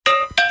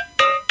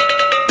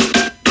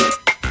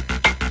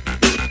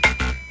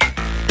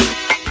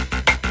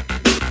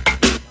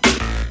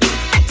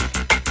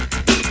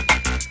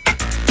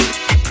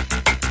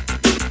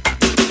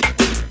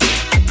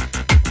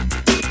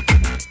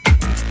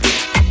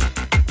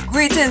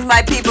Greetings,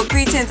 my people,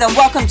 greetings, and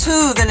welcome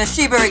to the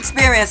Nasheba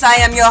Experience. I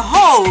am your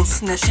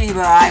host,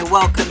 Nasheba. I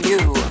welcome you.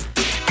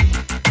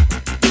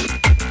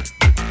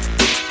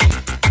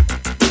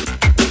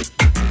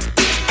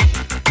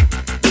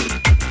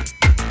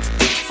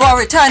 For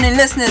returning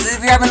listeners,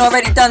 if you haven't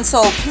already done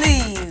so,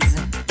 please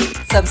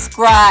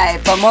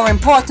subscribe, but more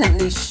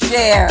importantly,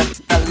 share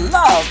the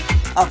love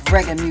of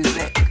reggae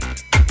music.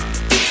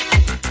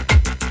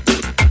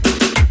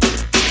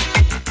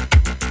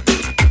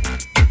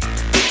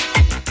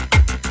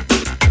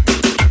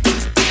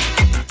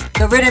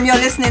 The rhythm you're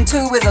listening to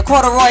is a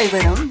corduroy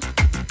rhythm.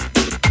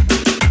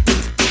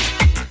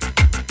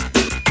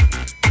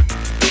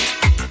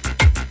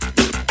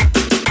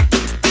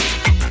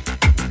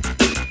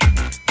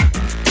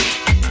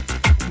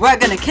 We're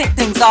gonna kick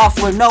things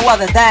off with no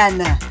other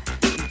than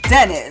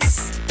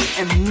Dennis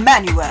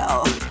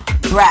Emmanuel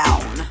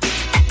Brown.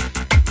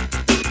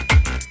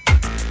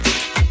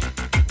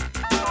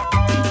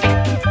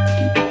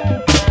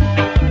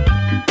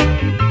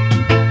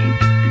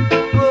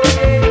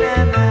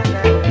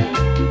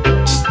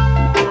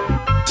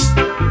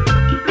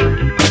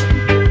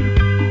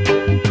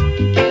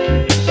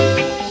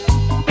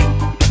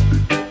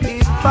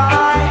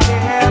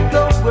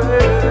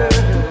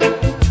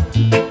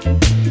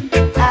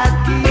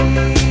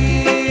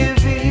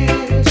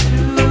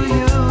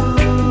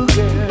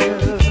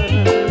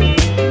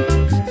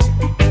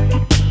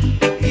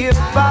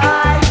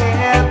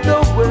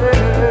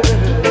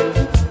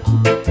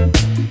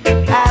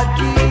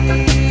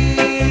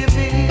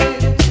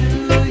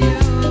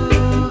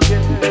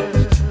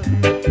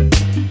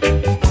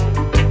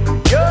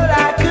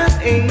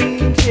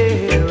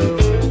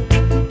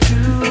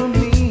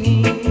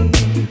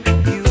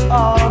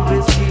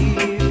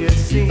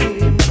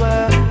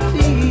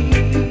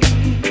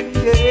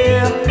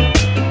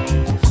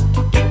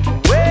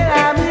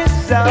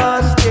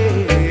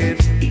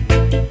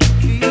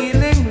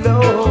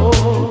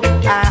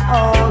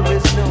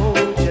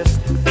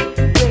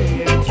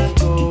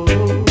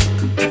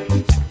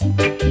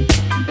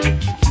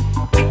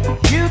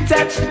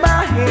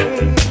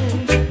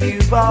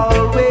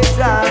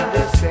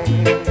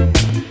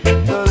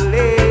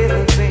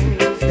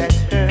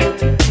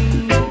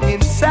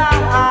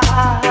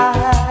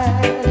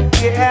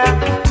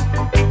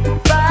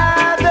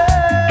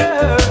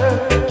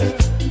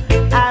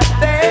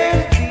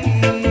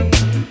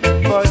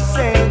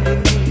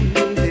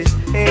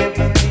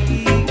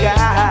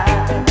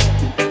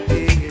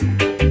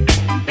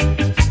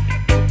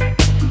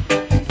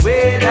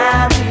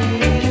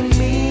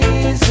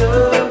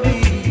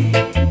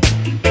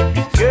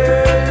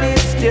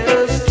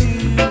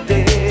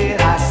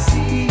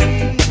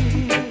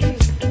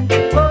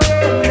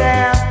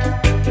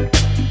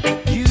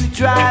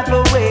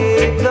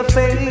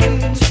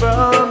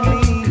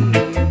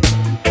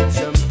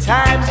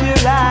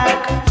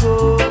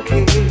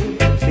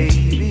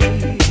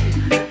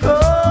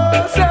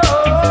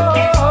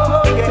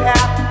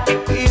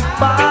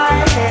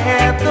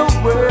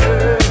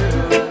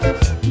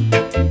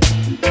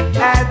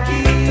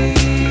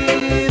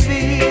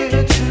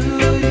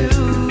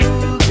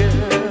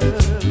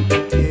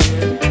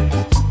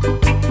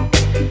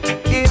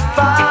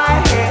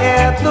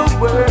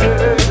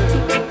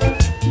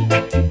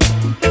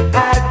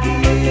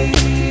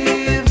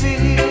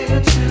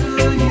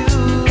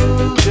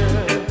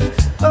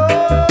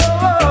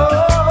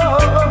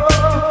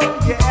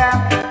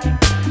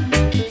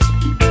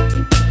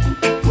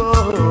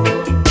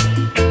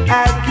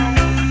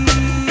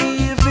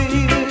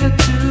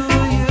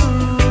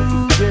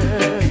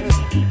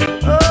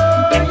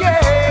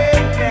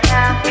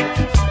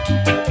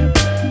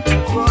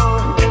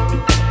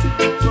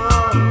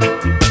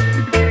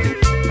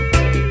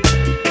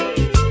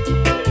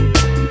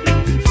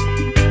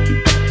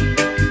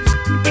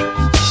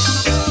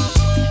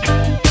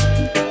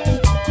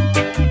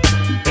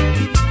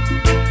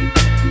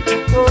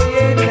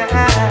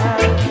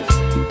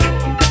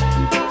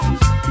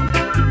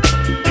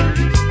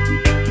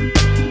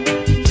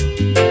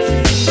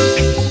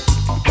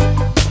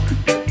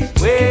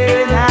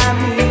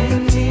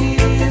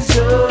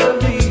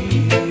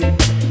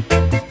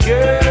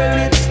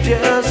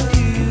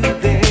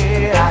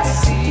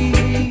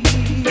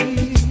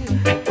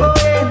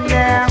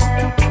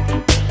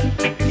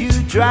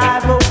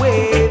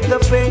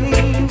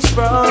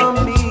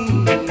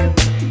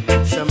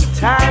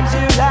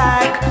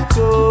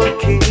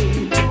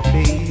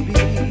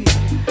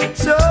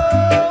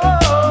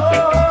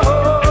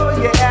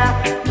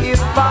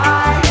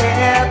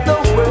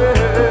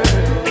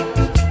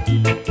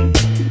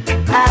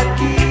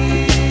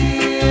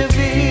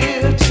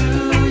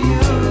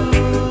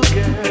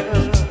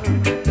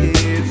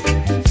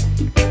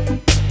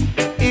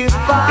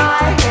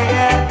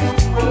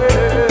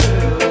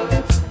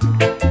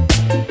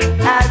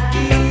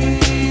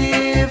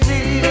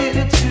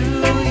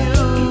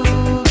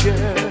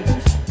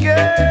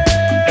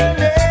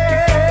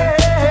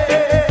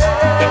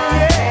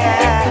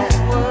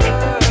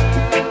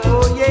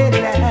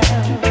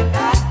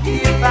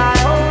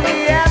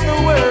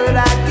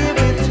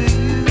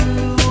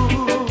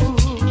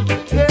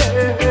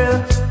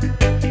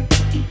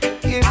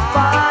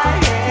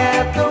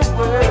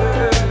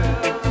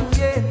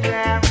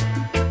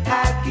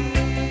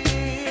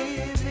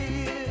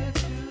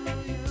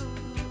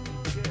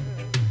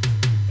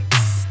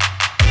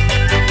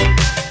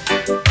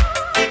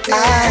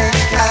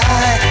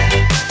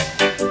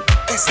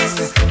 Listen,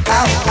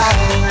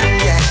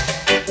 yeah.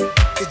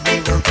 Give me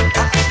one,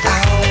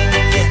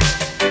 yeah.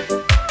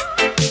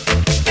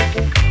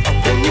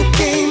 When you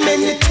came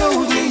and you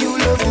told me you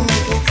loved me,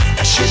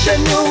 I should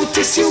have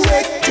noticed you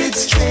acted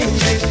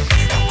strangely.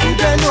 How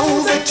could I know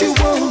that you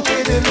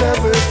wanted a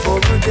lover for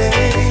a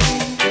day?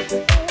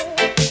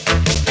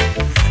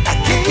 I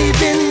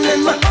gave in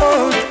and my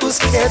heart was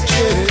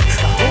captured.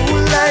 My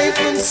whole life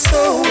and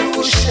soul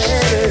was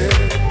shattered.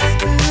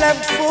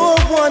 Loved for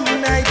one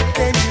night,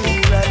 then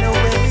you ran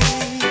away.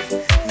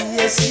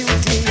 Yes, you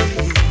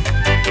did.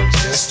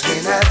 Just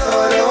when I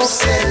thought of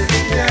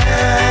settling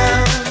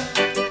down,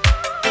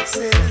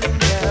 settling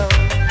down.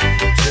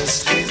 Just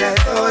when I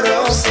thought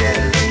of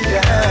settling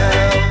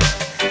down,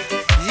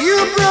 you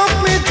broke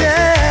me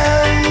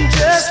down.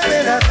 Just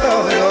when I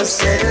thought of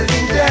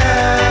settling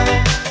down,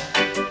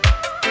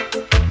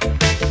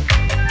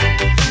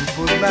 you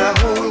put my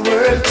whole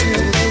world to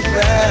the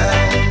ground.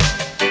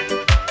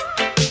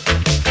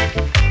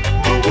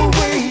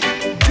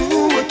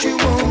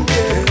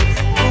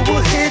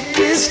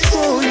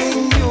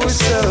 Destroying your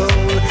soul.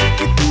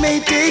 It may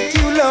take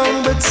you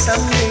long, but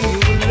someday you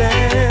will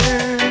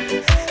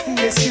learn.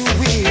 Yes, you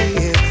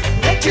will.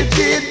 That you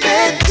did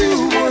that to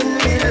one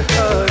little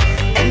heart,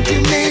 and you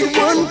made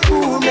one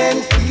poor man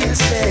feel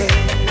sad.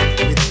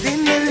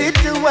 Within a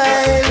little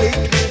while, it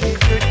will be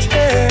your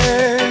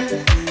turn.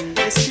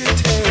 Yes, your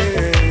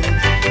turn.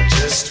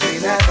 Just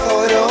when I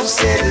thought of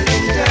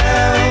settling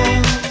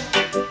down,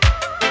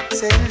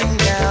 settling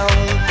down.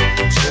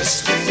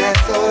 Just when I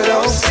thought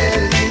of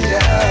settling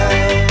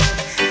down,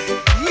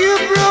 you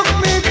broke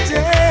me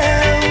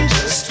down.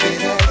 Just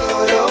when I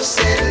thought of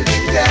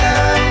settling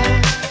down,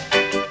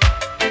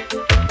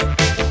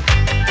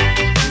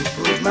 you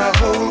put my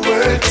whole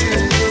world to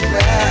the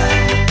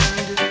ground.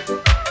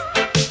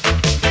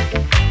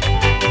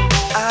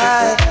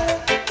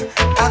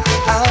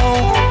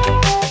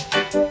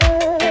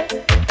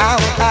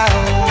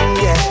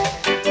 Yeah.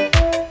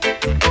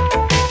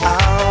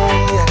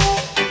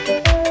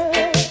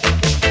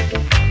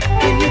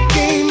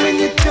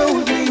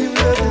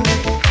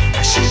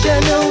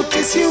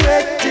 You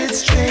acted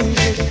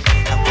strangely.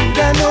 How could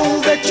I know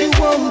that you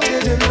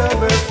wanted a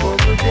lover for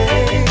a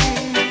day?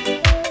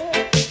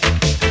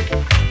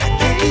 I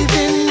gave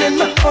in and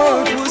my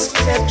heart was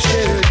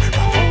captured.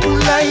 My whole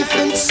life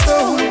and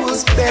soul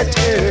was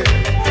battered.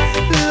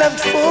 Loved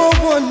for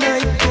one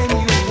night, then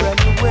you ran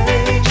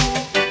away.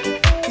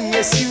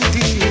 Yes, you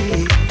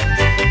did.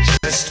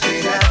 Just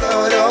when I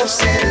thought of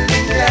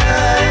settling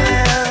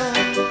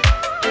down,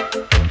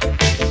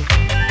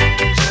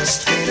 just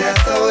when I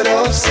thought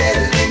of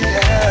settling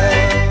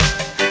down,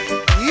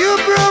 you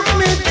broke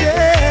me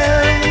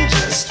down.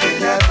 Just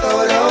when I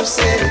thought of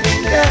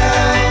settling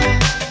down,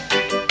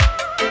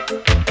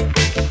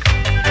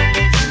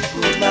 you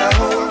put my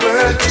whole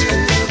world to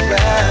the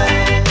ground.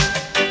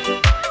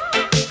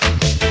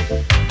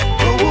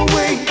 Go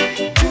away,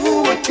 do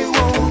what you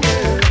want,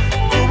 girl.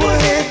 Go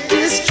ahead,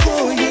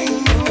 destroying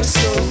your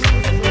soul.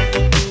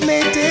 It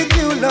may take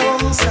you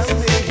long,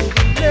 someday you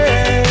will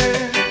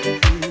learn.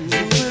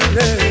 You will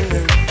learn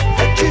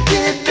that you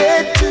did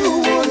that to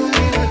one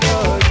little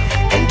heart,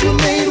 and you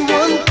made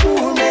one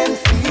poor man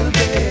feel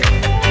bad.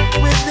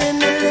 Within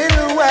a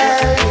little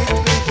while, it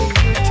will be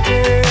your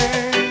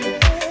turn.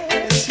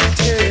 Yes, your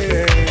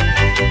turn.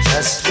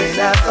 Just when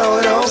I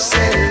thought of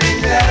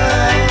settling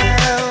down,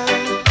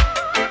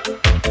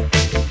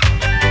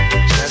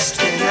 just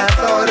when I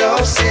thought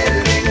of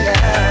settling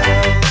down,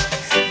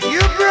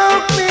 you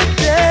broke me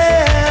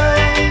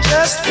down.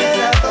 Just when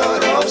I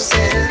thought of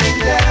settling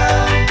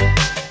down.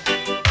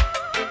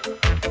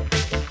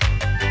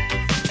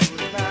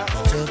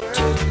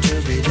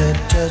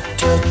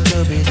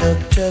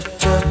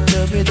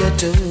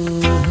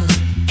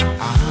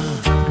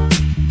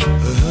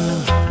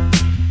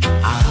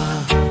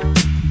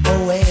 Oh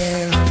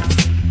well,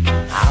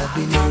 I've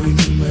been hearing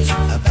rumors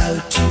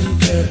about you,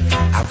 girl.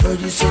 I've heard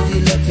you say you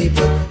love me,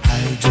 but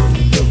I don't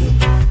know.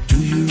 Do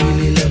you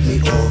really love me,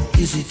 or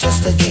is it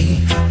just a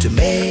game to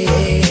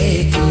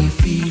make me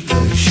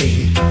feel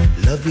ashamed?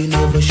 Love you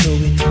never show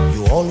it,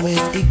 you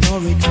always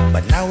ignore it.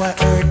 But now I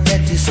heard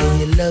that you say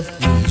you love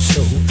me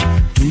so.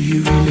 Do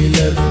you really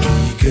love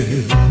me,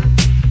 girl?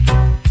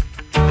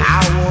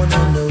 I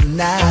wanna know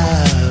now.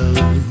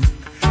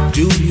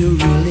 Do you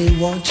really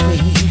want me?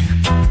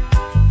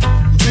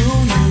 Do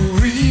you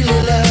really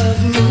love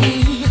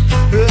me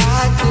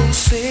like they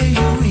say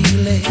you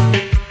really?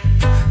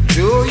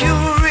 Do you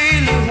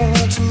really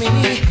want me?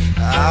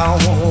 I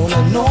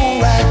wanna know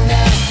right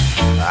now.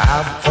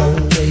 I've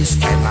always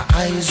had my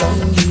eyes on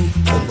you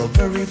from the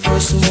very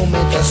first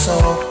moment I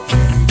saw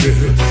you,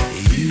 girl.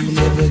 You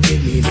never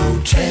gave me no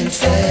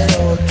chance at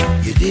all.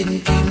 You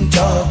didn't even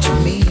talk to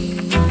me.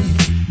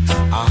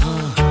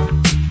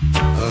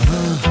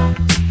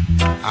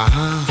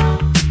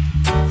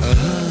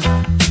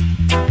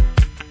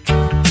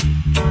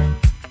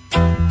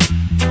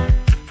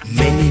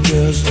 Many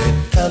girls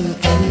have come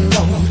and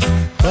gone,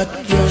 but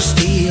you're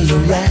still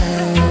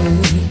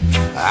around.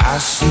 I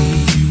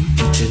see you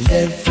each and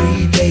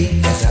every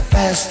day as I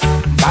pass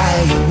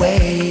by your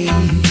way.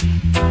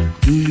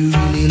 Do you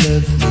really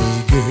love me,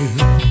 girl?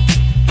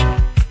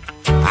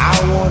 I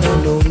wanna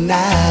know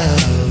now.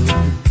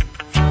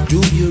 Do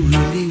you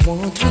really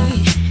want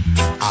me?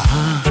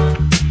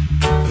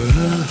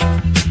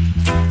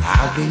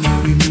 I've been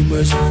hearing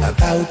rumors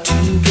about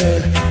you,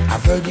 girl.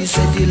 I've heard you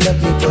said you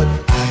love me, but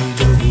I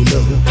don't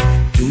know.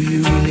 Do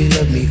you really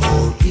love me,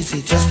 or is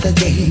it just a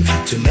game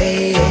to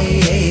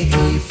make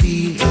me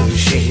feel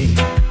ashamed?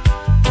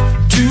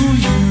 Do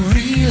you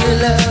really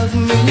love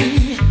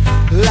me,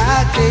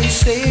 like they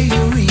say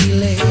you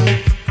really?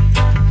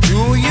 Do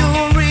you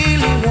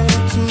really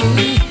want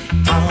me?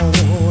 I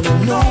wanna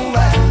know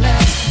right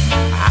now.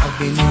 I've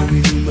been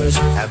hearing rumors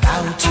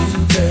about you,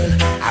 girl.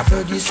 I've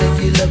heard you say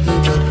you love me,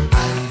 but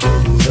I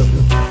don't know.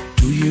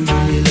 Do you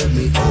really love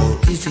me, or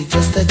is it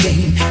just a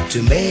game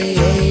to make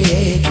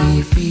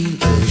me feel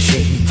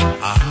ashamed?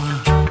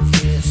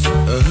 Yes, oh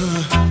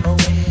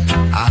yeah,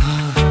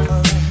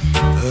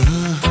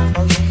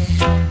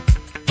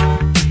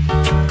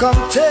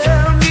 Come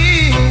tell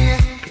me,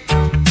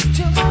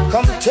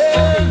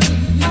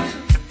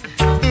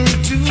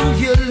 do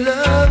you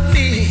love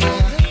me?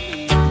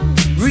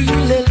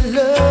 Really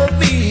love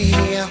me?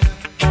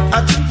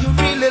 Do you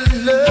really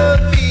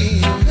love me?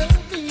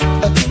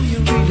 Do you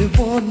really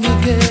want me,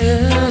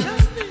 girl?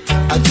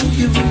 Do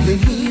you really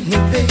need me,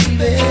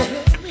 baby?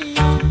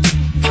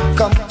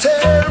 Come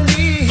tell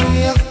me,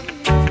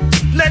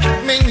 let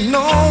me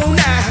know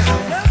now.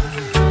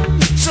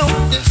 So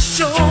the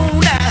show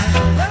now,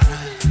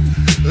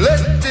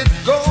 let it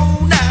go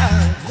now.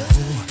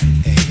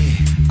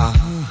 I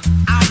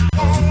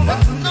wanna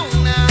know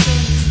now.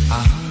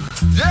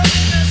 Just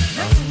let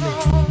me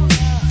know.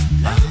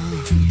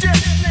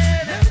 Just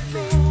let it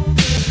go.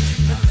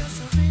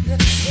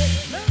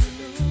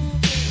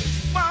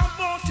 Why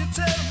won't you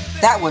tell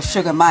me? That was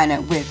Sugar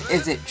Minor with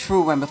Is It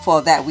True? And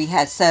before that we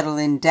had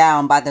Settling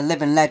Down by the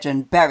living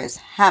legend Beres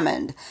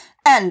Hammond.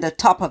 And the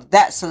top of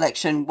that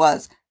selection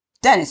was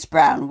Dennis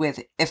Brown with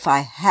If I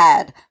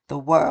Had the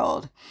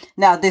World.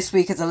 Now this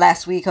week is the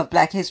last week of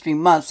Black History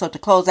Month, so to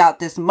close out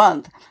this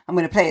month I'm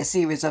going to play a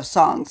series of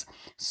songs,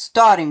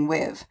 starting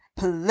with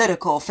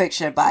Political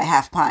Fiction by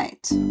Half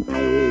Pint. Hear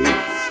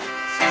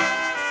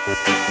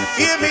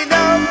me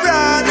now,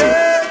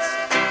 brothers.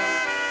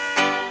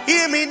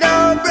 Hear me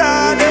now,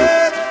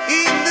 brothers.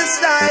 In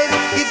this life,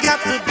 you got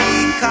to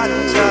be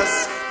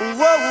conscious.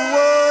 Whoa,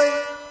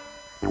 whoa.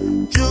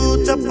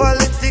 Due to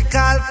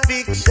political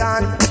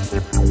fiction,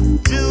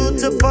 due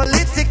to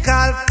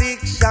political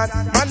fiction,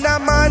 man a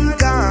man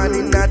gone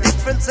in a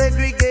different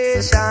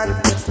segregation.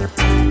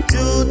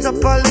 Due to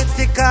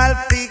political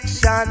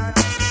fiction,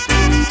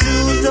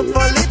 due to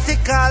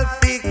political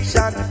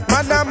fiction,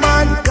 man a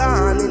man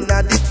gone in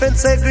a different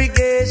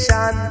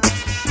segregation.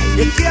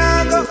 You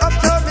can't go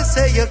uptown, me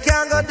say you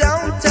can't go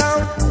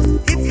downtown.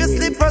 If you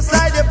slip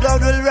aside, your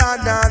blood will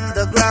run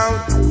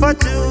underground. For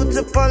due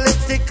to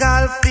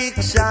political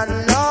fiction,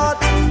 Lord,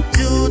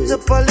 due to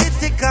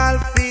political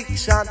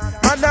fiction,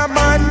 man a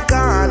man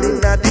gone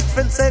in a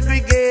different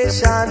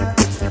segregation.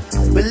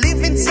 We're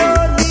living so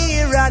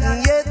near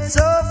and yet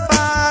so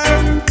far,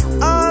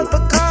 all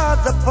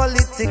because of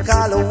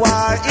political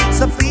war. It's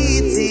a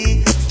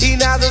pity in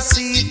the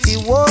city,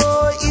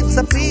 whoa, it's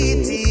a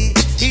pity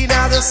in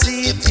the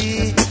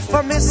city.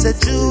 For me say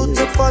due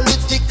to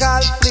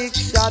political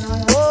fiction,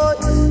 whoa,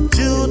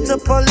 due to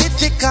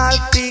political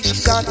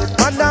fiction,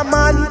 man a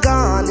man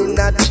gone in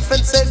a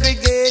different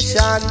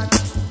segregation.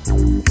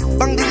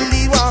 Bang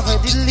dilly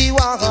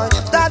wah,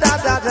 da da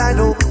da da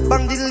no.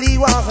 Bang dilly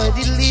wah.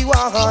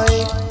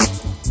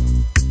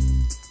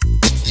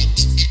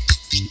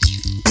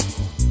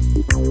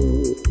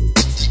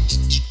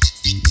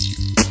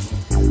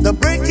 The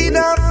breaking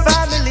of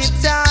family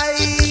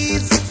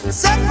ties,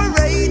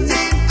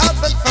 separating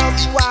husband from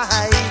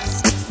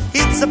wives.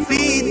 It's a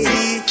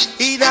pity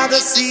in the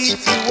city,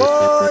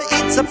 whoa,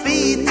 it's a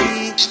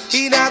pity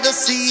in the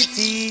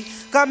city.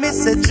 Come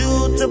it's a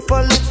due to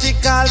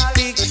political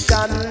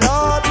fiction,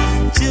 Lord,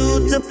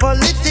 due to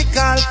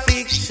political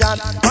fiction.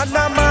 Man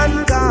a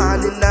man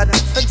gone in a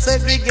different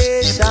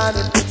segregation.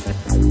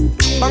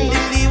 Bang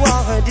dilly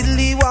wah,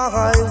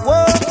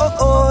 whoa, oh,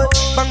 oh.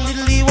 Bang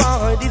dilly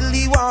wah,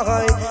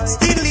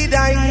 stilly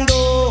dying do,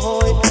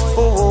 oh,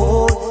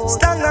 oh.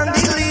 Stang and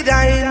dilly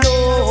dying do,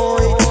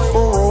 oh,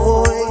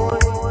 oh.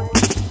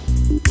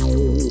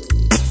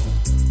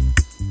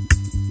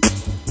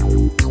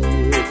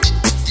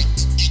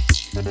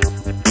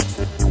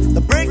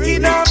 The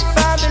breaking of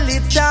family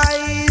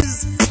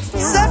ties,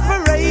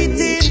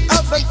 separating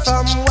husband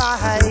from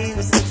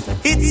wives.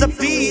 It's a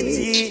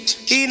pity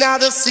in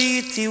the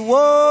city,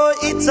 whoa,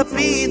 it's a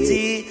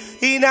pity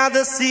in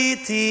the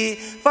city.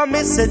 For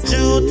me say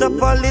due to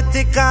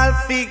political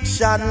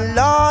fiction,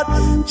 Lord,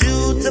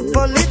 due to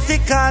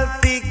political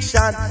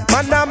fiction,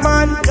 man a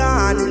man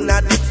gone in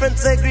a different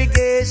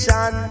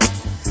segregation.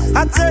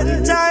 At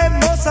certain time,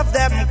 most of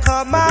them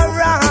come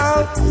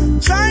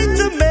around, trying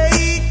to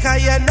make I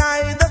and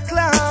I the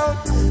clown,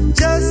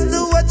 just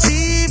to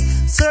achieve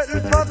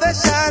certain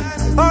possession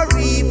or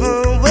even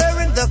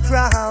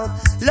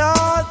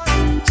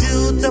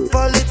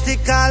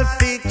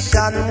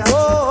nation.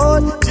 Whoa,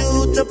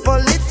 due to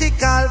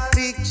political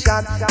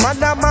fiction,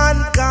 man a man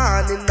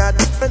gone in a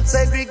different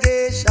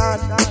segregation.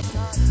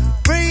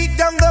 Break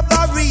down the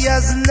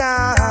barriers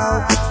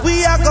now.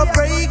 We are gonna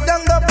break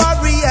down the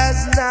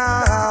barriers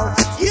now.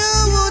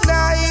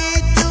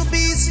 Unite to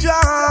be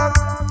strong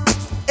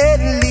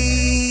and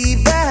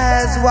live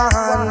as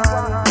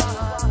one.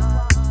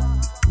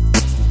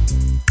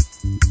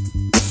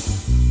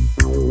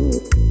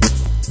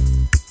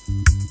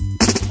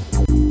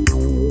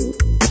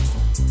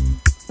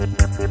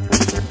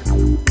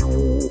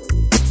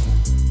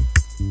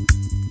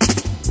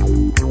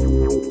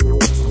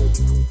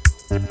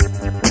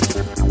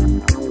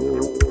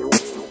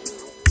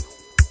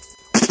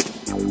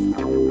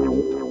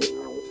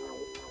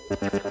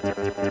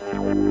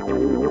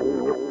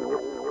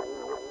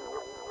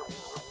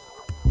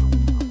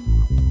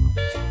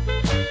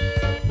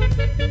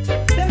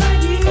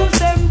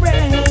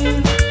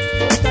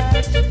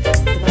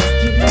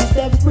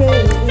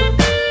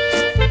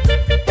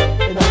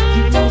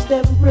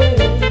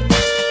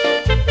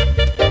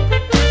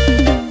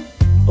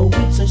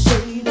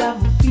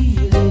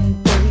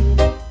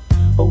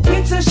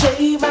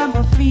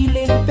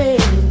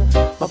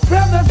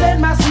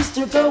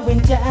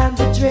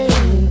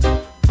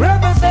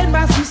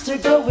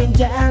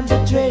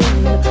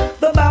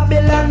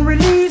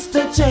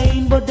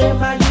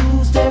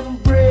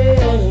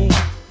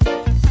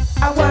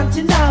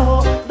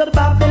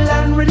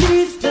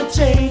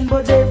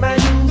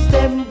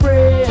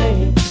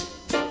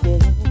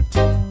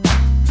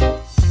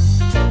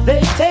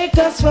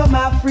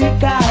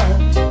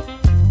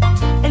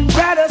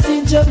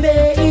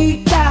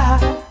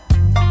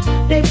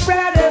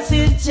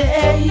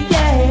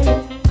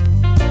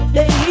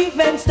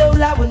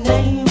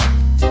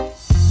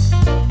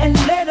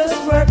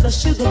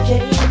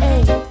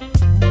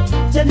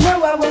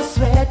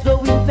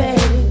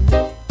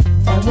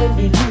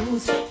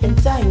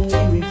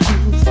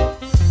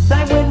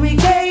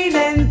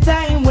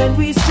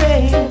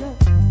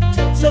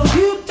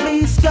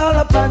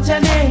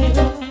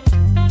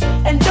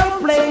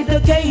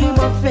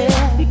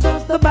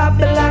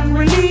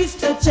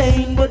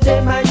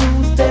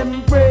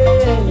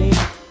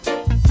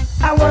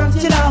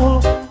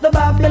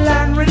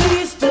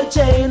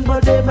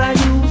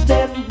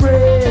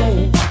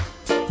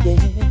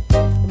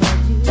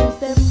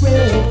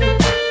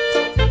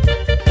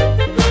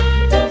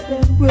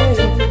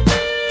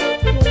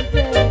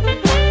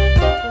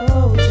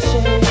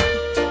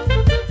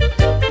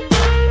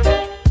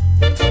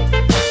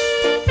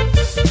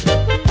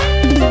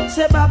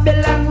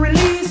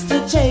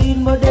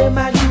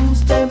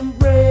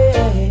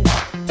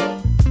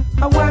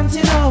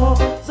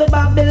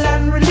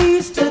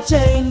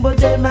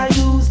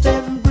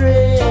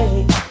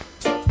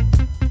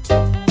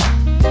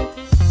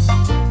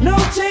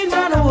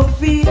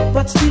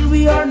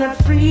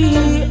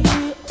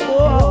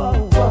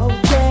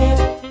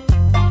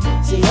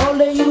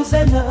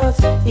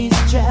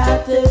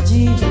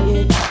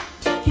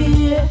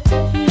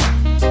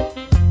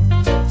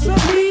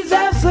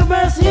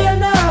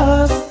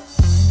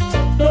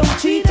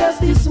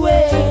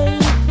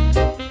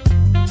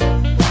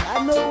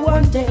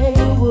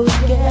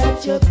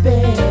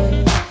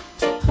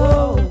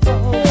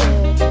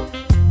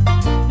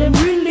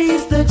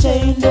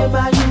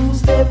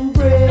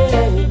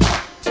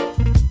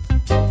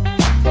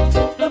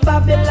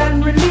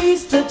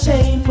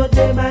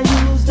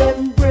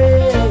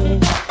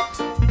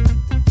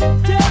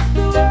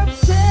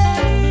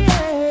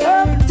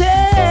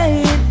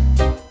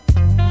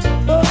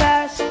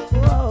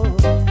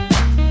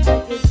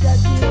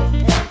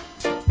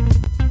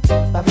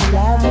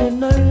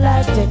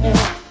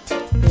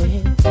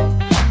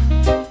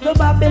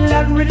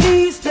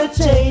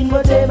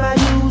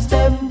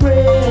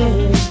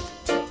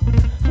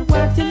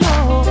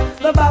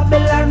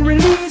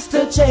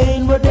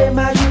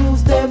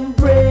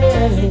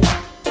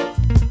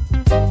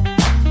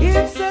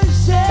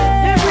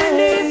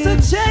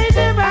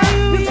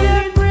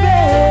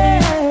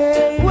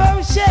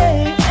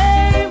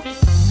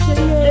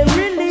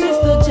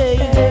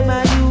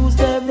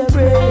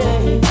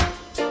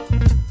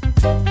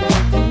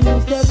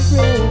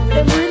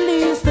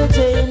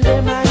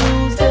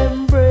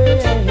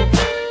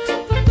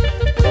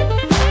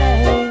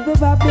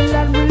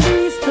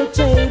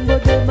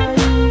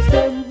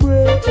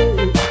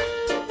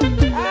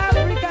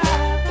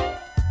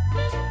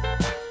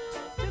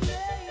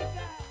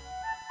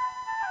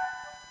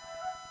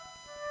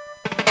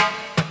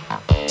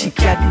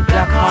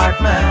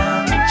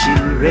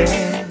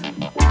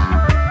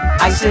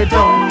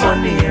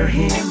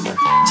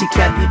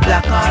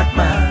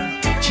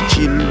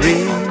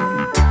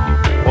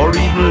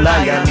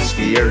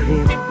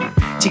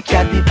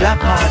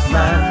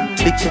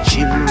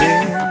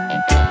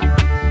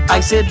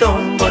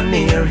 Don't go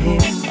near him.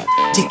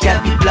 Take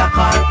out the black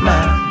heart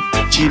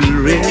man,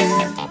 children,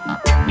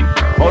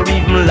 or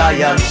even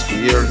lions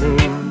fear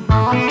him.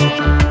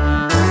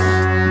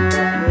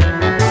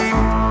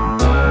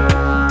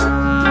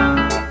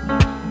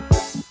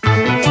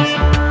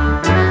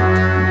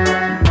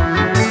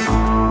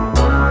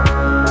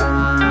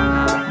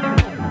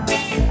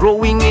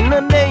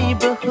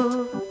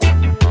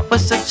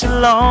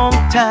 long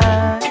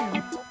time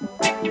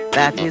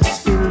that is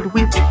filled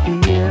with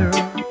fear.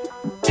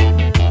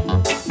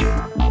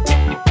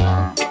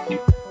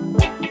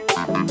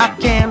 I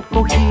can't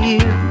go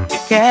here,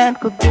 can't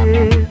go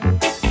there,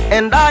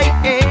 and I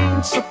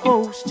ain't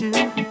supposed to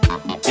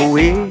go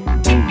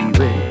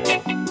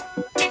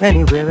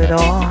anywhere at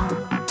all.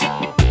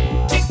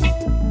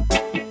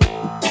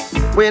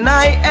 When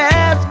I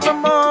asked my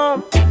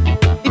mom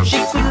if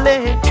she could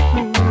let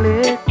me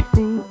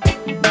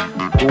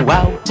go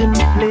out and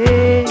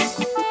play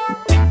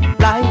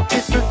like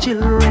little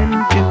children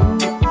do,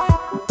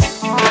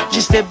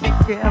 she said, be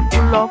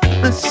careful of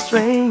the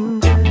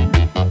stranger,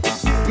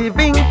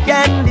 giving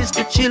candies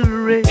to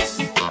children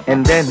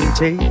and then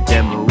take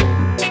them away.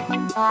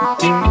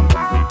 Yeah.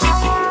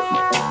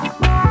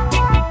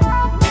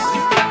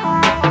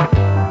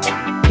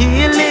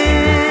 He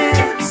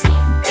lives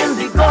in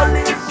the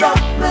gullies of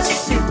the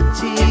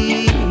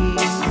city.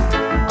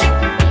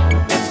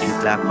 The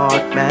black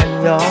heart man,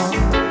 y'all.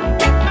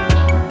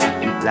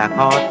 The black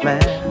heart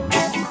man.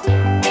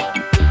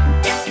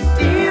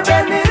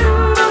 Even in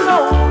the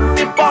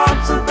lonely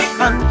parts of the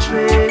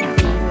country,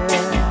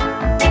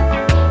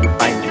 yeah, you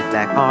find the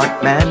black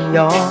heart man,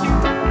 y'all.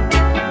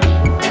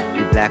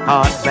 The black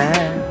heart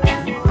man.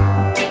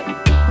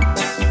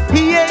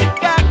 He ain't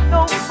got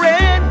no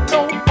friend,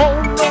 no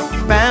home, no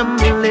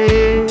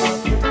family.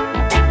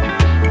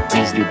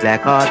 He's the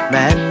black heart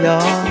man,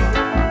 y'all.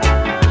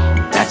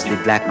 That's the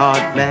black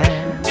heart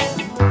man.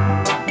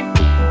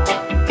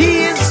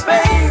 He is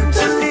famed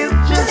to live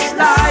just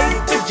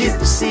like a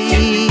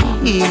gypsy.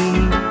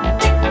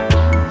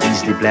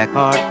 He's the black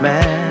heart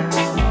man,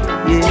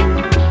 yeah.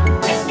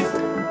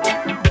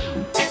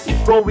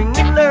 Growing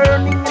and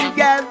learning and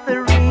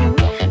gathering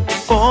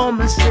for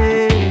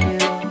myself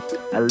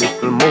a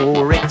little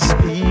more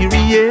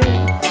experience,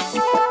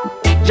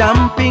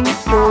 jumping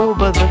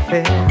over the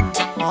fence.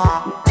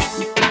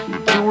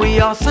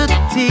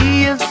 Curiosity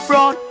has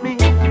brought me,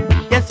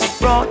 yes, it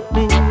brought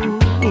me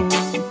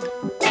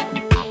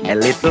a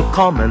little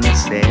common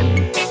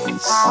sense,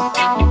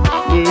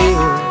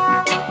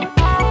 yeah.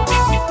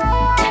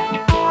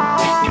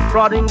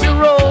 Prodding the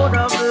road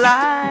of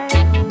life,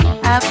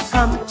 I've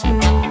come to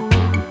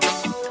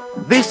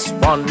this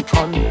one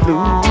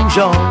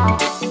conclusion,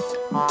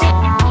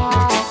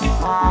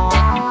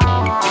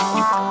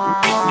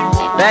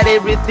 that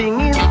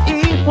everything is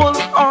equal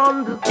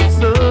under the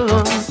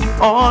sun.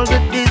 All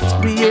that is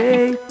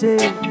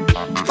created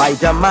by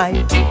the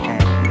mighty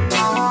hand,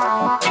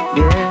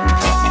 yeah.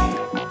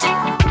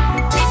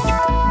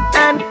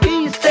 And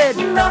he said,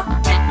 knock,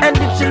 and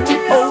it shall be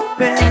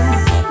open.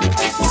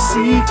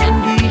 Seek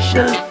and ye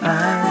shall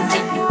find.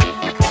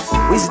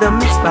 Wisdom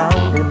is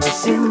found in the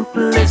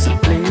simplest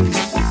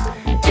place,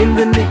 in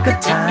the nick of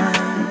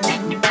time.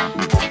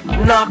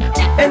 Knock,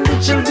 and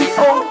it shall be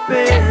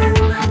open.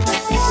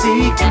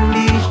 Seek and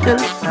ye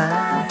shall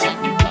find.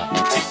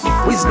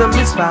 Wisdom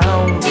is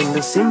found in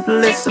the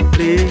simplest of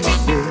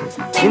places,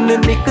 in the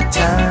nick of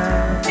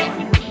time.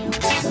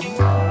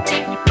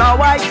 Now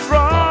I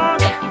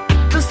trod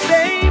the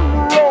same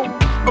road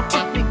of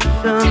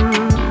affliction,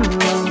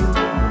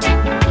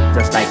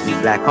 just like the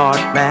black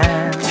heart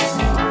man,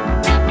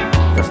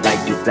 just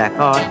like the black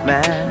heart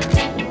man.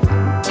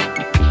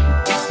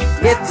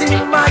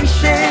 Getting my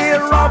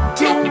share of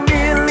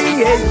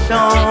humiliation,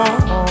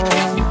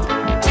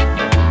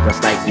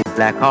 just like the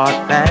black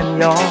heart man,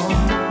 y'all.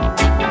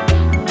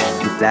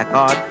 Black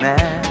heart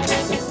man.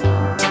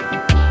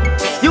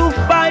 You'll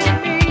find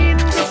me in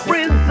the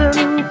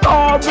prisons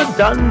or the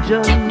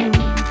dungeon,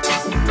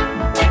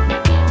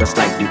 just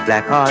like the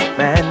black heart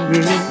man,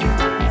 yeah.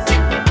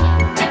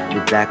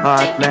 The black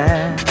heart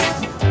man.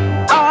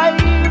 I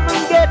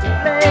even get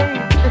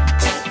played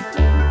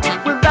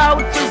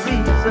without a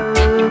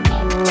reason,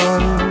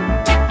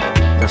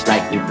 just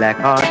like the black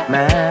heart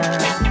man,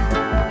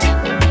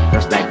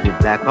 just like the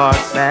black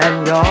heart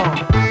man,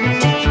 y'all.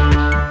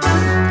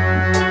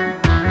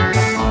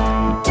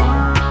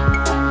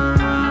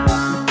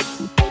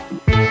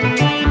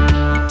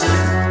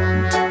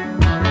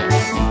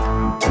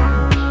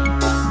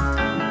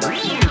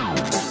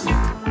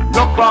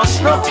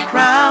 Cross no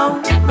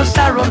crown, no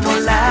sorrow, no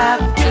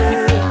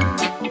laughter,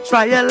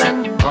 trial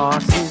and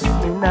crosses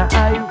in a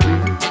highway.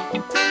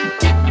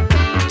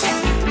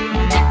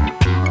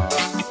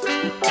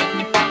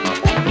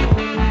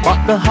 But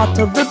the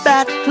hotter the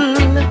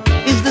battle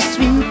is the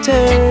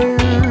sweeter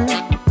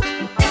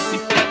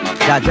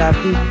Jaja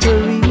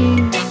victory.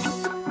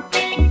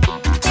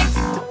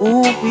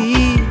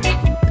 Ooh-wee.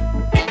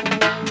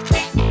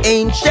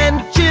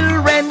 Ancient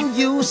children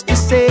used to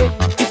say,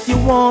 if you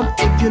want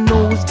what you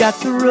know's got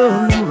to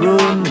run,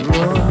 run,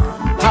 run.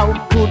 How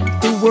could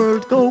the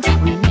world go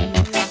free?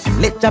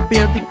 Let ya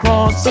bear the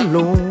cross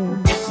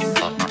alone.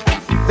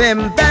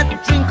 Them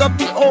that drink of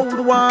the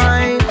old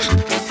wine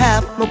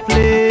have no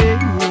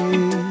place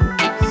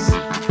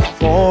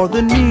for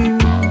the new,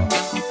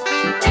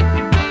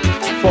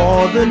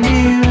 for the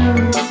new.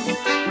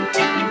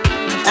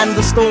 And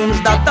the stones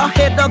that are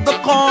head of the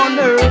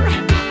corner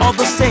are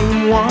the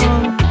same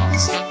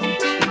ones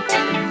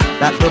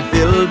that the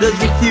builders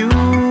refuse.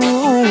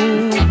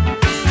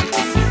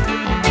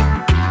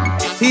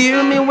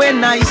 Hear me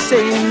when I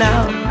say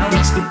now,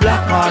 it's the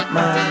black heart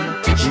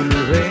man,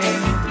 children,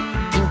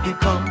 who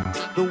become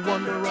the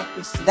wonder of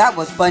the sea. That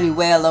was Bunny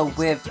Wailer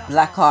with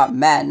Black Heart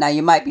Man. Now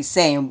you might be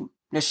saying,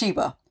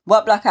 Nasheba,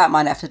 what Black Heart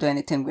Man have to do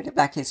anything with the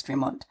Black History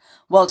Month?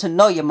 Well, to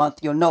know your month,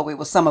 you'll know it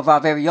was some of our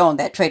very own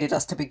that traded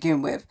us to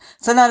begin with.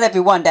 So not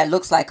everyone that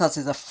looks like us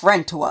is a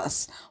friend to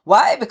us.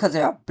 Why? Because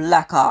they're a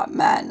Black Heart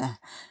Man.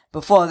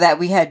 Before that,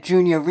 we had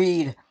Junior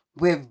Reid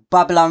with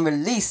Babylon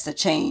Release the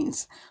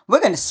Chains. We're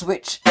going to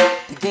switch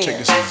the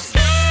gears.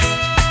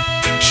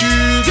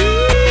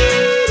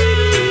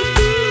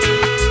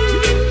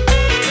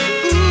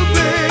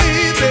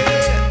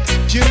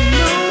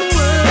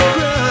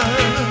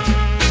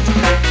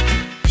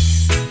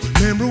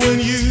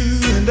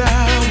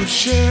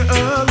 Share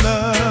a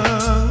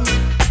love.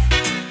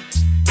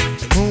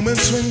 The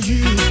moments when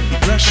you were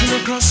rushing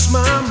across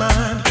my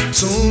mind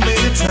so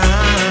many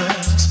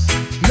times.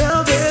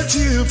 Now that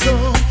you've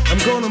gone, I'm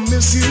gonna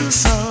miss you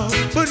so.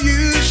 But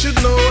you should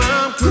know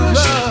I'm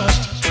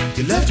crushed.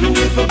 You left me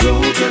with a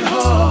broken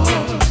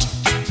heart.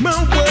 My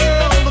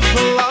world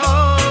fell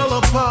all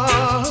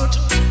apart,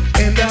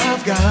 and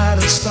I've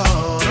gotta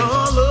start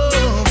all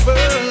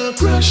over.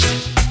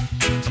 Crushed,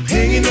 I'm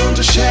hanging on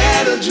to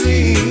shattered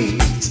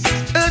dreams.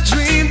 A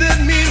dream that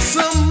means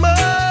so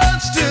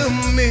much to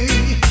me.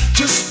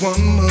 Just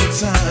one more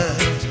time,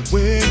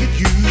 where it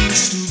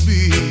used to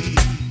be.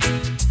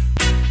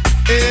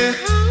 Yeah.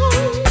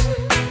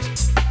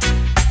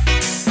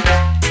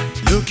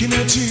 Looking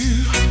at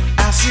you,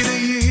 I see the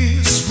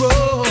years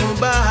roll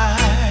by.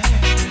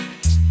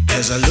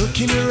 As I look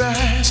in your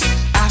eyes,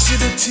 I see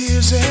the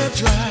tears that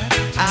dry.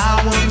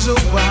 I wonder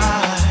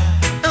why.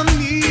 I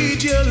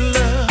need your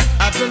love.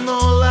 I've done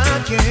all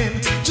I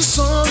can. Just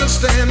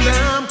understand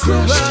I'm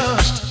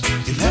crushed.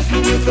 You left me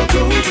with a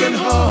broken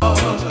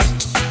heart.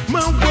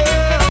 My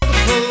world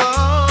fell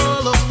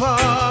all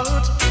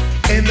apart,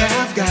 and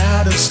I've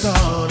gotta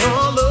start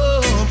all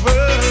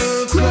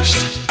over.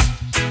 Crushed,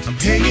 I'm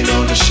hanging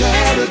on to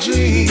shattered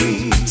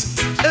dreams.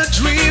 A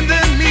dream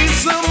that means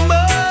so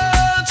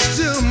much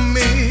to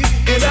me,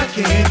 and I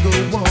can't go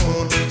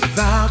on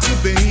without you,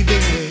 baby.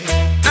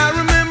 I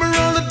remember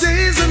all the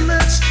days and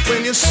nights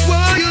when you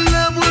swore your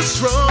love was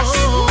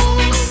strong.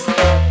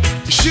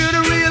 You should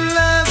have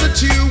realized that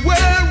you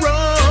were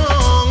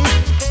wrong.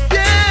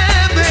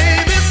 Yeah,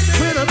 baby,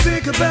 when I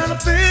think about the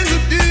things you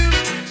do,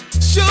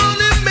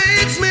 surely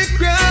makes me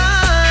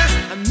cry.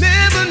 I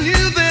never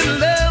knew that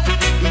love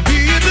would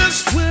be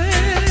this way.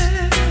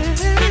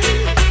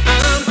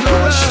 I'm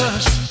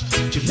crushed.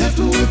 You left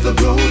me with a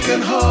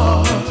broken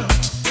heart.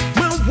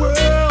 My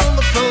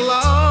world fell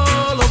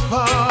all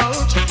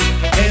apart,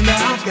 and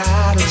I've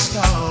gotta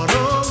start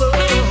all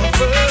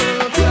over.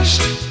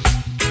 Crushed,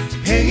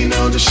 hanging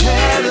on to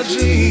shattered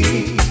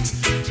dreams.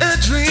 A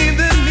dream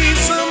that means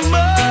so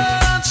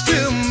much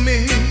to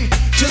me.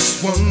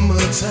 Just one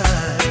more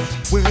time,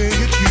 where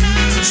it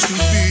used to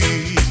be.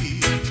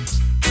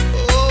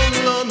 Oh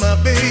Lord, my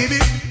baby,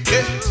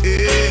 yeah,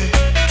 yeah.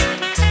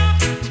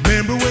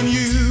 Remember when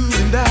you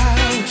and I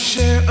would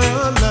share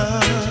a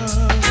love?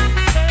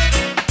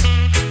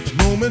 The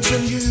moments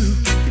when you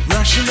were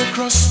rushing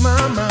across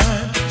my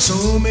mind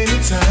so many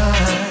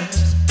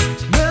times.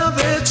 Now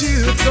that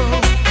you've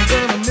gone, I'm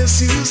gonna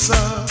miss you so.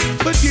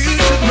 But you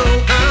should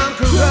know I'm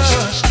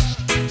crushed.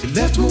 You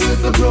left me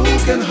with a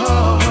broken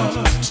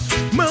heart.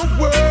 My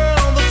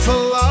world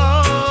fell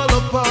all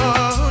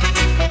apart,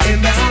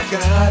 and I've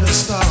gotta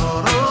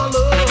start all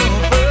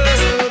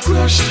over.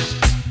 Crushed,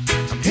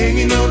 I'm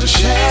hanging on to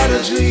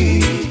shattered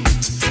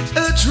dreams.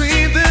 A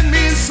dream that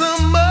means so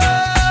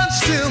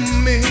much to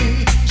me.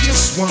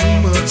 Just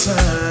one more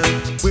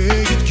time, where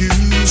it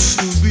used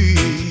to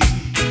be.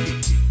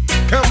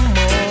 Come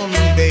on,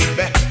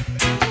 baby.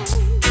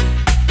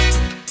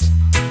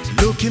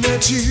 Looking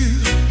at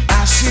you,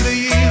 I see the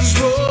years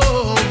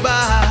roll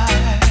by.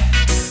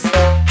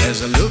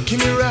 As I look in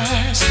your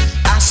eyes,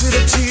 I see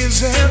the tears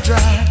have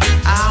dried.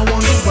 I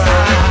wonder why.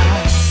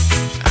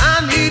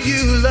 I need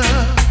you,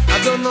 love.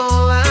 I've done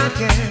all I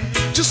can.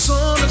 Just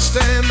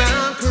understand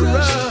I'm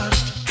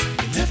crushed.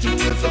 You left me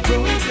with a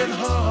broken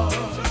heart.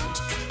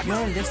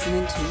 You're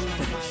listening to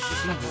the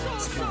Nashebapr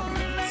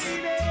Experience.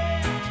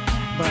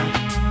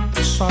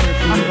 But sorry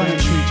for I'm gonna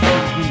treat you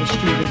on the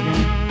street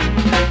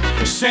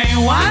again. Say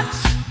what,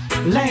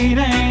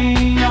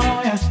 lady?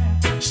 Oh yes.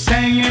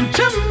 Saying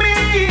to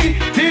me,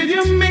 did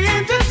you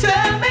mean to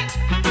tell me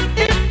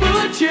it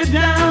put you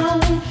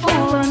down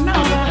for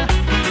another?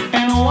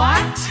 And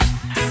what,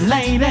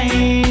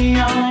 lady?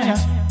 Oh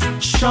yes.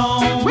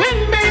 Showing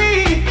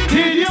me,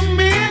 did you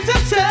mean to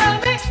tell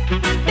me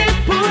it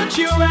put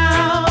you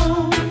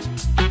out?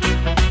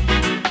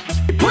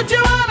 It put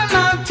you out and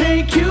I'll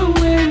take you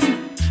in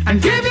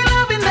and give you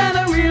loving that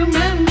a real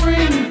man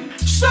bring.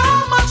 So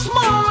much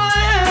more I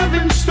have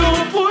in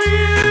store for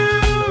you.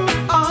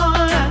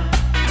 Oh, yeah.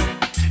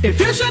 If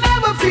you should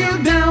ever feel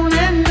down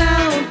and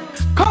out,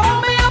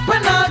 call me up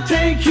and I'll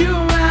take you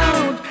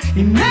out.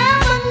 You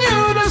never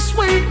knew the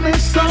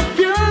sweetness of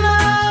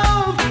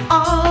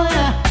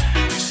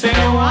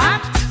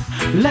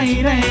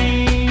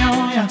lady,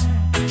 oh yeah,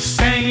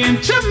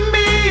 saying to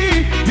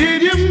me,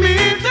 did you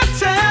mean to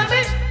tell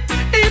me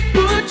it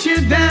put you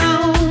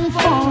down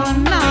for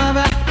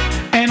another?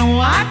 And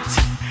what,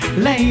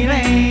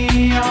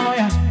 lady, oh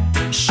yeah,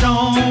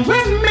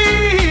 showing me,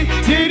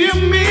 did you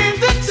mean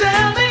to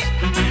tell me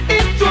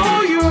it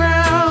threw you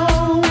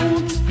out?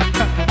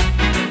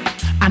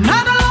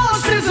 Another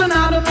loss is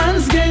another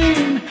man's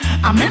gain.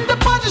 I'm in the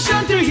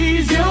position to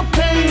ease your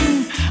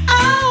pain.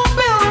 I'll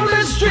build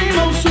this dream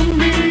of soon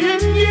me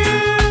and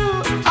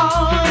you.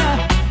 Oh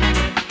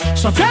yeah.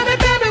 So tell me,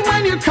 baby,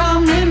 when you're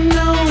coming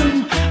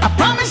home, I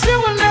promise you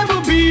will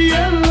never be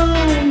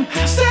alone.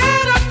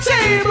 Set a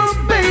table,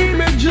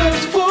 baby,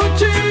 just for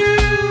two.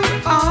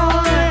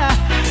 Oh yeah.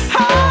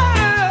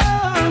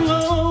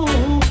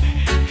 Oh,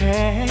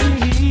 hey,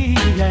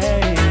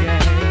 yeah,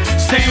 yeah.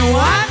 Say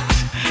what,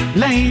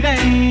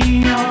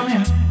 lady? Oh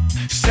yeah.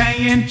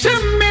 Saying to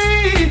me,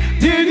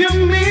 did you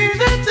mean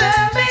to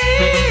tell me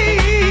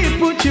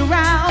put you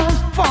out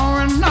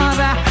for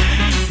another?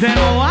 Then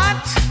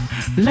what,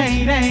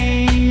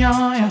 lady?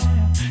 Oh yeah.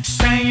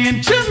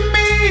 Saying to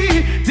me,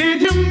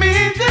 did you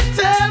mean to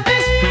tell me?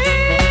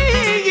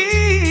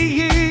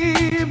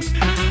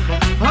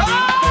 Oh,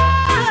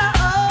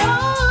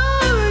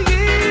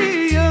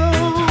 yeah.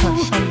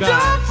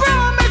 Don't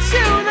promise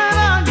you that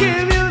I'll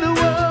give you the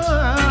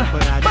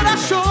world, but I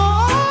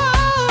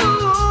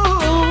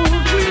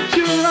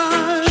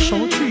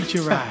sure treat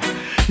you right.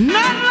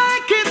 Not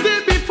like it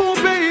did before,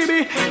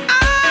 baby.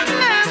 I'll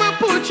never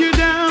put you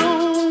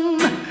down.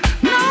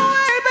 No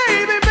way,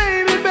 baby,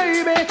 baby,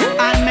 baby.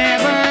 I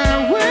never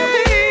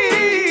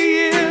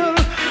will.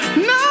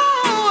 No.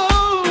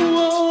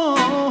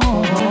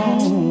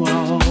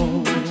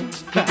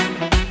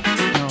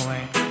 No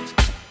way.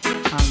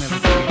 I'll never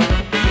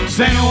forget.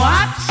 Say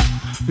what,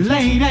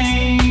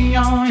 lady?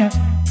 Oh yeah.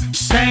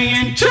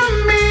 Saying to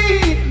me,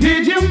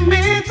 did you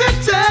mean to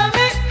tell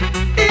me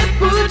it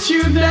put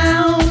you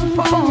down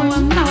for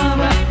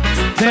another?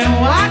 Then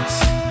what,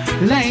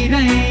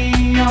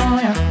 lady? Oh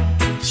yeah.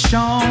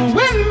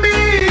 Showing me,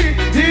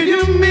 did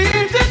you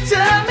mean to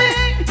tell me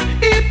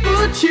it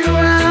put you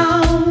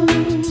out?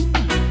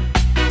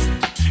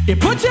 It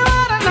put you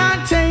out and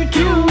I take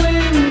you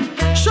in.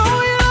 Show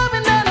you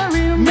loving that I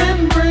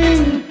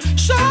remembering.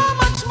 So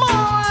much more I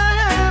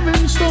have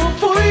in store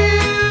for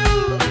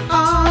you.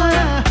 Oh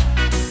yeah.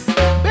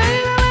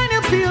 Baby, when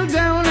you feel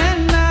down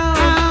and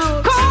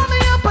out, call me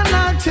up and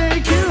I'll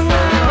take you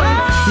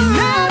out. You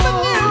never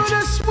knew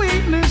the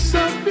sweetness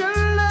of your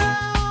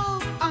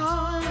love.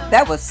 Oh yeah.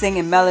 That was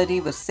Singing Melody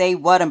with Say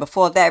What, and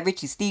before that,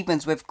 Richie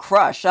Stephens with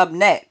Crush. Up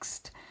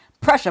next,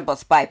 Pressure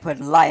Bus by put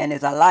Lion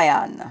is a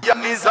Lion.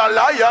 Lion is a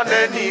lion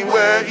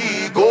anywhere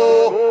he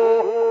go.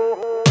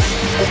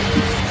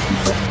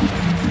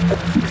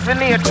 It's the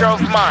nature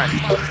of man.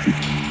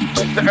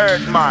 It's the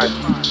earth man.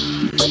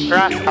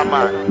 Rasta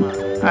man.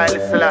 Haile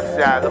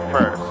Selassie the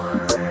first.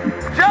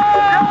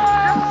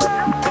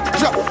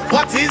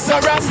 What is a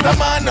Rasta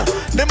man?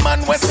 The man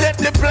we set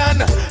the plan.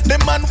 The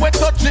man we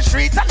touch the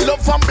street and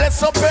love and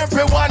bless up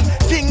everyone.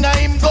 King of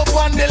him go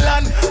on the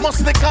land.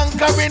 Must the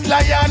conquering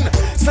lion.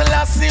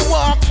 Selassie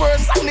walk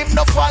first and him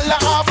no follow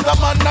after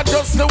man. Not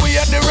just the way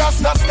the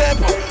Rasta step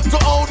to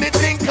how the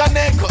thing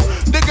connect.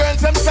 The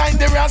girls them sign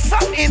the Rasta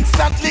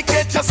instantly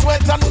catch a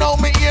sweat. And now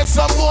me hear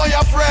some boy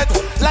afraid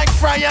like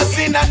fryers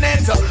in a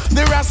net.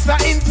 The Rasta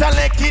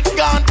intellect it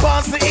gone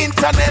past the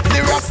internet.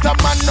 The Rasta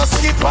man no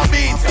skip a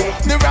beat.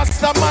 The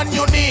Rasta man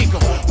unique.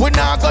 We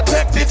now go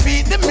take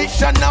defeat. The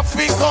mission of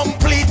we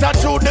complete. And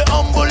through the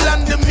humble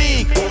and the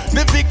meek,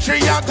 the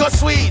victory a go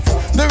sweet.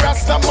 The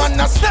Rasta man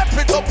a step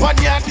it up and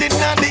yard in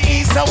the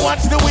east and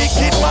watch the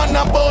wicked man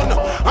a bun.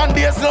 And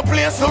there's no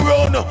place to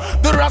run.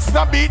 The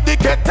Rasta beat the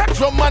ghetto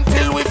drum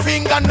until we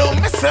finger numb.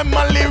 Me say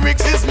my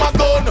lyrics is my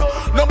gun.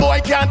 No boy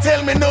can't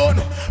tell me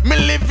none. Me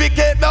live we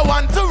get the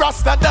one to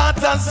Rasta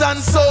daughters and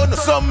son.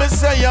 So me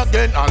say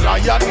again, a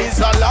lion is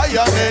a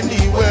lion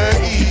anywhere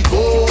he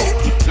go.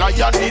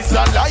 Lion is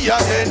a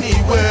lion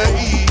anywhere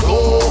he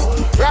go.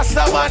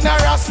 Rasta man a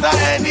Rasta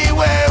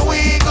anywhere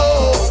we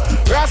go.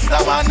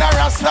 Rasta man a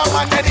Rasta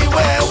man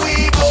anywhere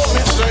we go.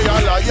 Me say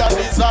a lion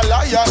is a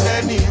lion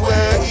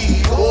anywhere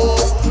he go.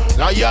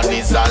 Lion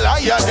is a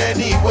lion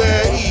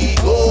anywhere he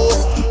go.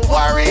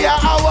 Warrior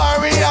a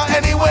warrior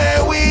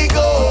anywhere we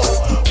go.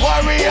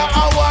 Warrior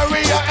a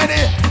warrior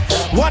anywhere.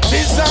 What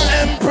is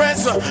an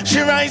empress?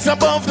 She rise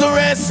above the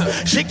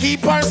rest. She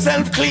keep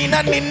herself clean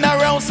and in her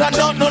house and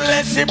not no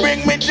less. She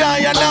bring me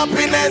joy and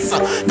happiness,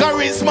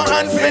 charisma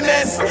and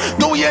finesse.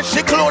 Though yes,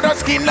 she clothe her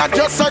skin, not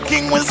just her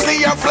king will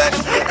see her flesh.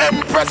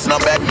 Empress no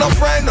beg no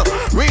friend,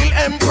 real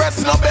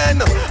empress no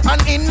bend.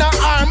 And in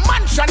her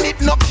mansion it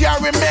no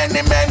carry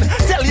many men.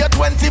 Tell you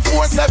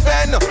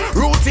 24/7,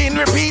 routine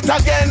repeat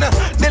again.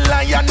 The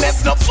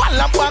lioness no fall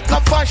back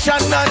of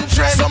fashion and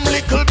trend. Some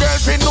little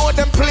girls we know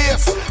them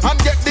place and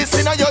get this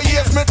in your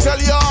ears. Me tell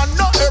you,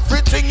 not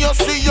everything you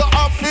see you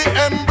have to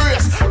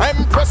embrace.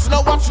 Empress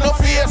no watch no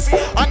face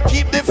and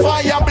keep the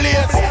fire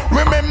blaze.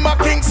 Remember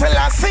King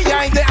Selassie,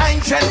 the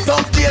ancient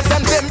of days,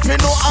 and them fi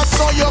know and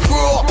so you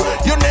grow.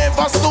 You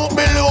never stoop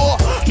below.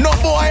 No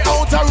boy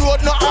out a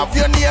road, no have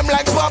your name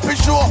like Papi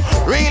Show.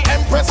 Real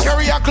Empress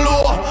carry a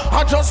glow.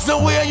 I just the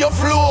way you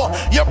flow.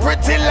 You're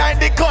pretty like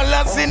the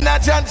colors in a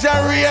Janja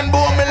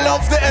rainbow. Me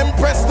love the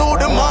Empress to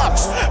the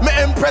max. Me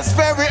Empress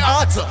very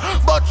hot,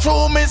 but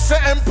true me say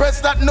Empress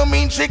that no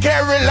mean she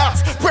can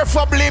relax.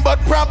 Preferably but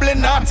probably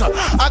not.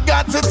 I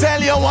got to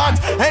tell you what,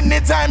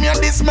 anytime you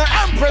diss me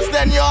Empress,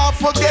 then you all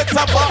forget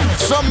about.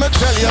 So me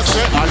tell you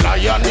say a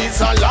lion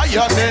is a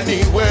lion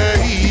anywhere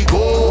he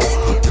go.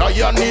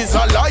 Lion is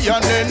a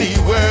lion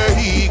anywhere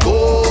he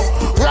go.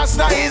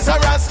 Rasta is a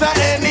Rasta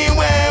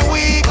anywhere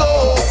we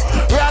go.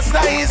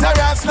 Rasta is a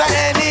Rasta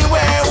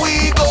anywhere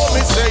we go.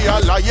 Me say a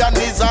lion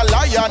is a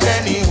lion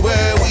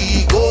anywhere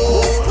we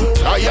go.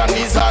 Lion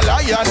is a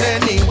lion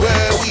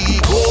anywhere we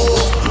go.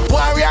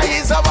 Warrior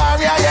is a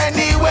warrior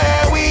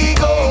anywhere we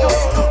go.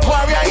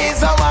 Warrior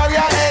is a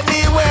warrior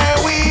anywhere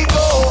we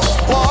go.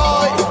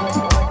 Boy,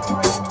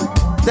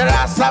 the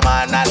Rasta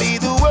man a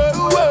lead the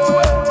world.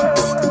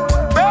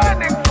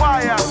 Burning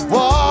fire.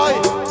 Boy,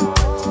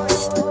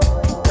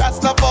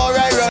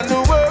 Rastafari run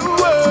the world.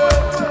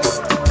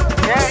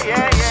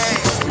 Yeah.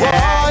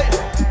 Boy,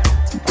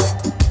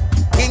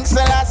 King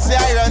Selassie I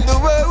run the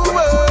world.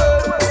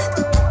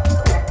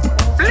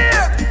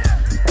 Blame,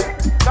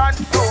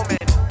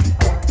 consuming.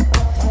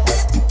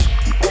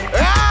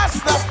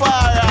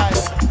 Rastafari.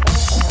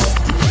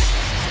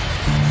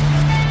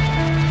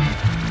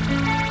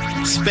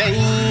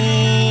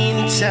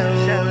 Spain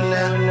town,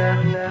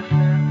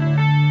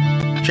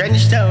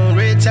 Trench town,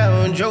 Red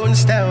town,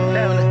 Jonestown,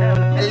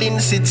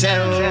 Lindsay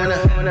town.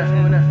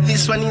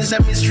 This one is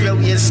a mystery how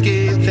we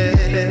escape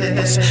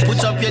this.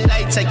 Put up your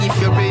lights, I give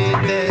you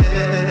read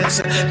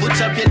this.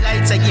 Put up your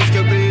lights, I give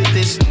you read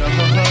this. No.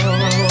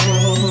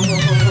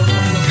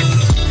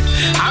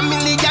 A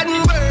million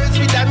words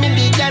with a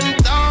million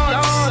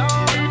thoughts.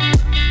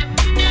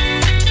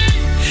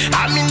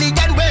 A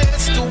million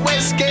ways to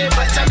escape,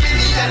 but a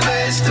million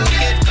ways to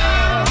get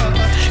caught.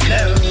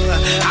 No,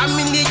 a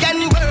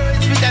million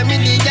words with a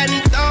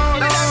million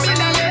thoughts.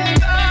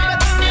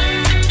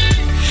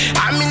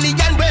 A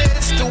million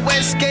ways to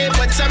escape,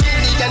 but a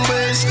million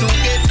ways to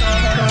get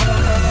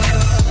caught.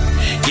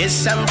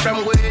 Yes, I'm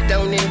from way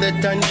down in the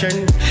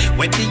dungeon,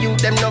 where the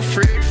youth them no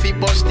afraid fi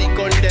bust the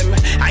gun them.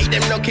 I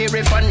them no care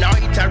if a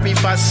night or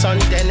if a sun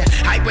then.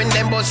 I when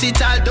them bust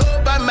it all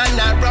over man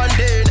a run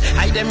then.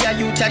 I them ya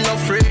youth and no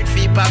afraid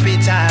fi pop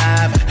it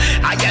have.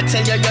 I ya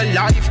tell you your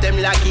life them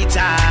like it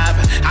have.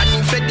 And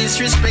if you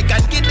disrespect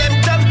and give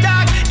them tough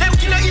talk, them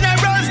kill you in a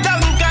rose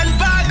down can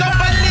back up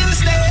and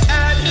instead.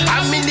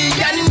 A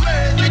million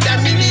words with a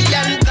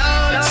million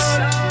thoughts.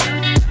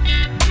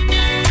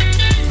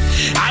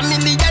 A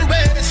million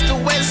ways to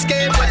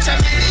escape, but a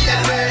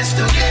million ways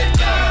to get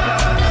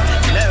caught.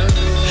 No,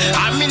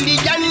 a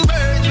million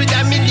words with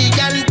a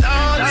million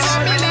thoughts.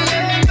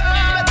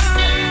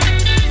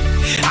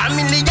 A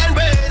million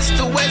ways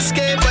to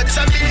escape, but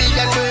a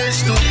million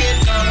ways to get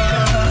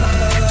caught.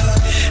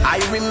 I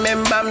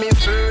remember me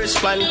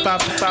first one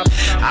pop.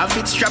 Have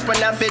it strap and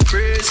have it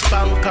brace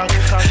Bangkok.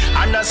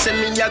 And I say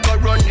me I go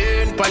run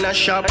in pan a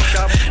shop.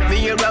 Me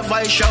hear a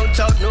voice shout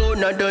out,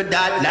 no do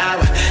that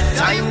now.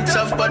 Time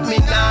tough but me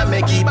nah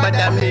make it bad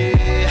at me.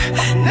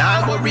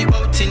 Nah worry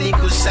about till it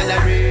good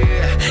salary.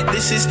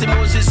 This is the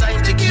most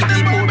designed to keep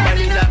the poor man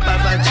in a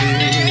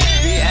poverty.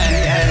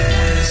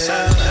 Yes.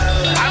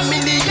 A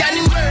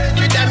million words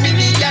with a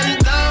million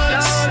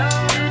thoughts.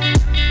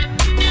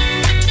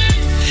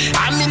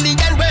 A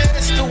million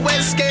ways to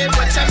escape,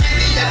 but a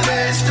million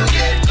ways to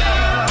get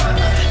caught.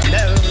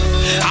 No,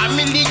 a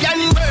million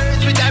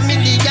words with a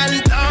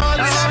million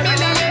thoughts.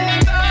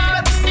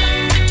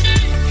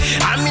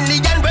 A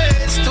million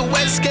ways to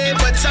escape,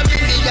 but a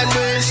million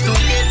ways to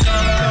get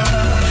caught.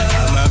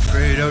 I'm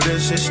afraid of the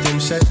system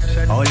set.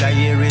 All I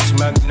hear is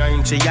Mag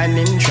 90 and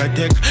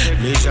Intratec.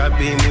 Laser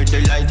beam with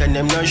the light and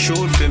them no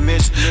shoot for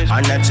miss.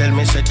 And I tell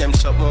me say them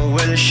something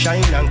will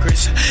shine and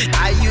crisp.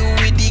 Are you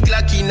with the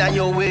Glock in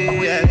your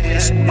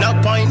waist? No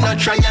point, no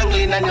triangle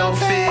in no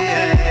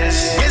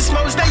face. Yes,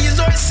 most of you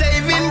are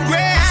saving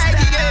grace.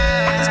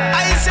 Yes.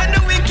 I send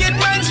the wicked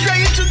man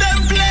straight to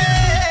them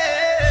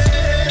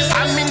place.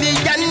 A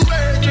million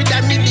words with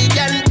a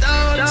million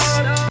thoughts.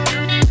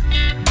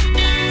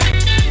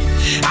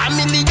 A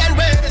million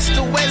ways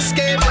to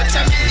escape, but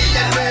a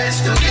million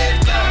ways to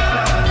get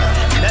caught.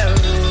 No,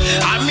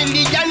 a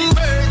million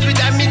words with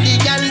a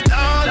million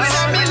thoughts.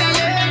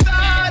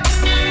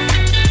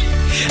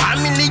 A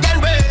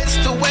million ways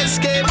to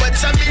escape,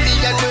 but a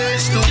million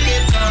ways to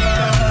get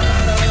caught.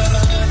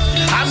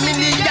 A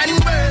million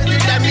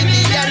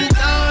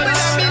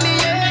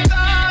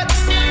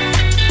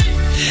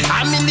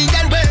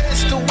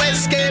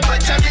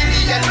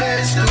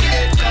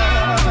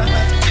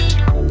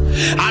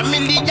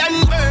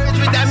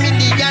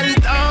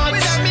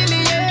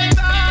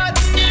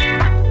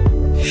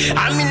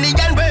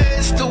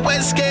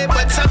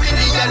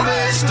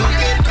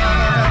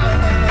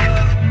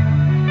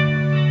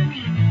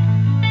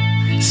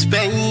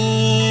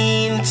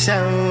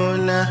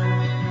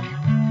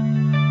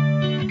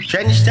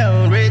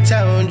Trenchtown,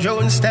 Raytown,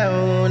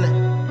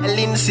 Jonestown,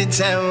 Lindsay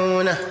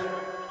Town.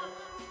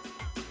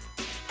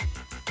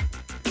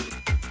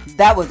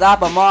 That was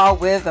Iba Mahr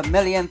with A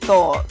Million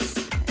Thoughts.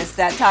 It's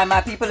that time,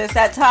 my people. It's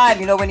that time.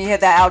 You know, when you hear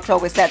that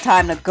outro, it's that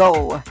time to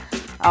go.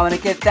 I want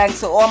to give thanks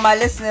to all my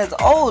listeners,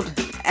 old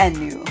and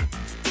new.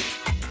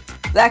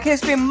 Black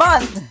History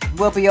Month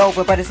will be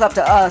over, but it's up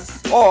to us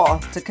all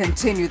to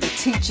continue the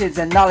teachings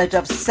and knowledge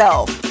of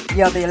self.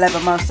 You know, the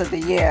 11 months of the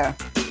year.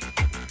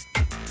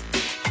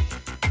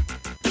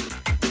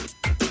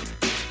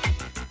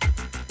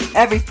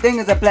 Everything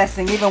is a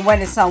blessing, even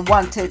when it's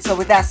unwanted. So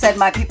with that said,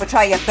 my people,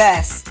 try your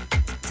best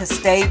to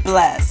stay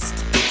blessed.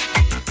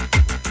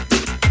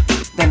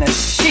 The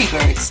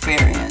Nashebapr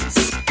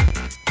experience.